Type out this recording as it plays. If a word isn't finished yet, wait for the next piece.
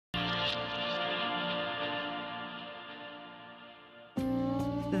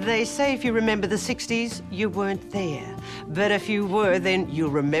They say if you remember the 60s, you weren't there. But if you were, then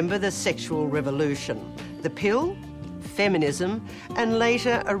you'll remember the sexual revolution. The pill, feminism, and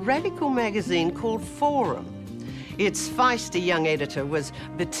later a radical magazine called Forum. Its feisty young editor was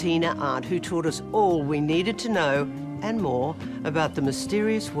Bettina Arndt, who taught us all we needed to know and more about the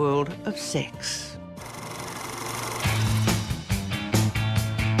mysterious world of sex.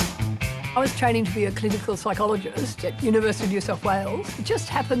 I was training to be a clinical psychologist at University of New South Wales. It just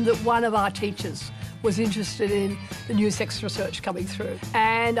happened that one of our teachers was interested in the new sex research coming through.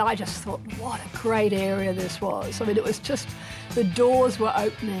 And I just thought, what a great area this was. I mean, it was just, the doors were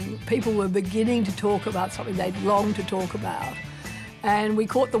opening. People were beginning to talk about something they'd longed to talk about. And we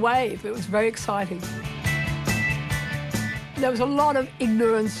caught the wave. It was very exciting. There was a lot of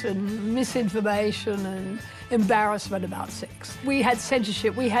ignorance and misinformation and embarrassment about sex. We had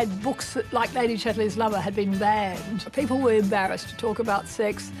censorship. We had books that, like Lady Chatterley's Lover, had been banned. People were embarrassed to talk about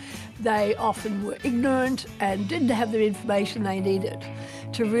sex. They often were ignorant and didn't have the information they needed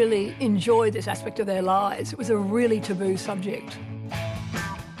to really enjoy this aspect of their lives. It was a really taboo subject.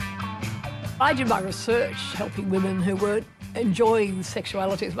 I did my research helping women who weren't enjoying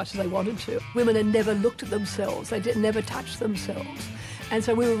sexuality as much as they wanted to. Women had never looked at themselves. They never touched themselves. And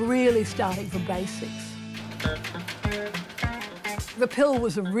so we were really starting from basics. The pill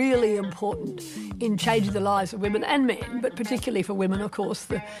was really important in changing the lives of women and men, but particularly for women, of course.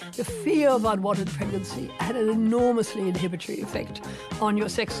 The fear of unwanted pregnancy had an enormously inhibitory effect on your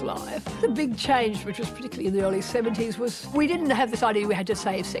sex life. The big change, which was particularly in the early 70s, was we didn't have this idea we had to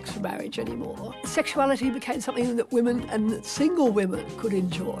save sex for marriage anymore. Sexuality became something that women and single women could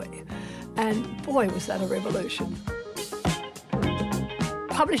enjoy. And boy, was that a revolution.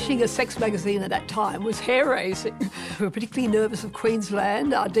 Publishing a sex magazine at that time was hair-raising. We were particularly nervous of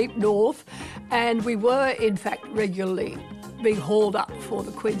Queensland, our deep north, and we were, in fact, regularly being hauled up before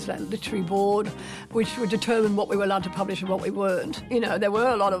the Queensland Literary Board, which would determine what we were allowed to publish and what we weren't. You know, there were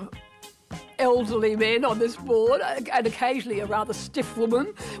a lot of elderly men on this board, and occasionally a rather stiff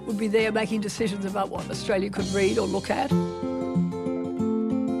woman would be there making decisions about what Australia could read or look at.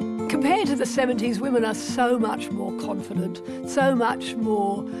 Compared to the 70s, women are so much more confident, so much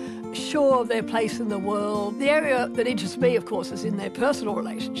more sure of their place in the world. The area that interests me, of course, is in their personal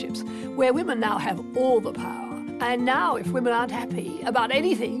relationships, where women now have all the power. And now, if women aren't happy about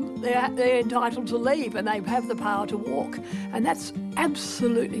anything, they're entitled to leave, and they have the power to walk. And that's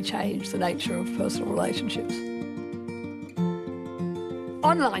absolutely changed the nature of personal relationships.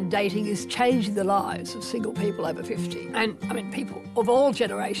 Online dating is changing the lives of single people over 50. And, I mean, people of all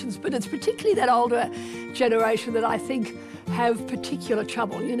generations, but it's particularly that older generation that I think have particular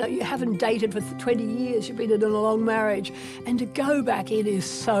trouble. You know, you haven't dated for 20 years, you've been in a long marriage, and to go back in is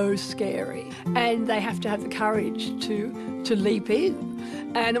so scary. And they have to have the courage to leap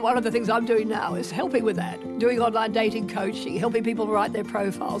in. And one of the things I'm doing now is helping with that, doing online dating coaching, helping people write their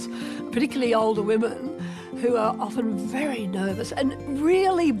profiles, particularly older women who are often very nervous and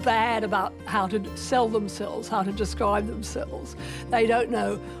really bad about how to sell themselves, how to describe themselves. They don't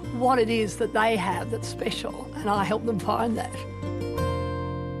know what it is that they have that's special, and I help them find that.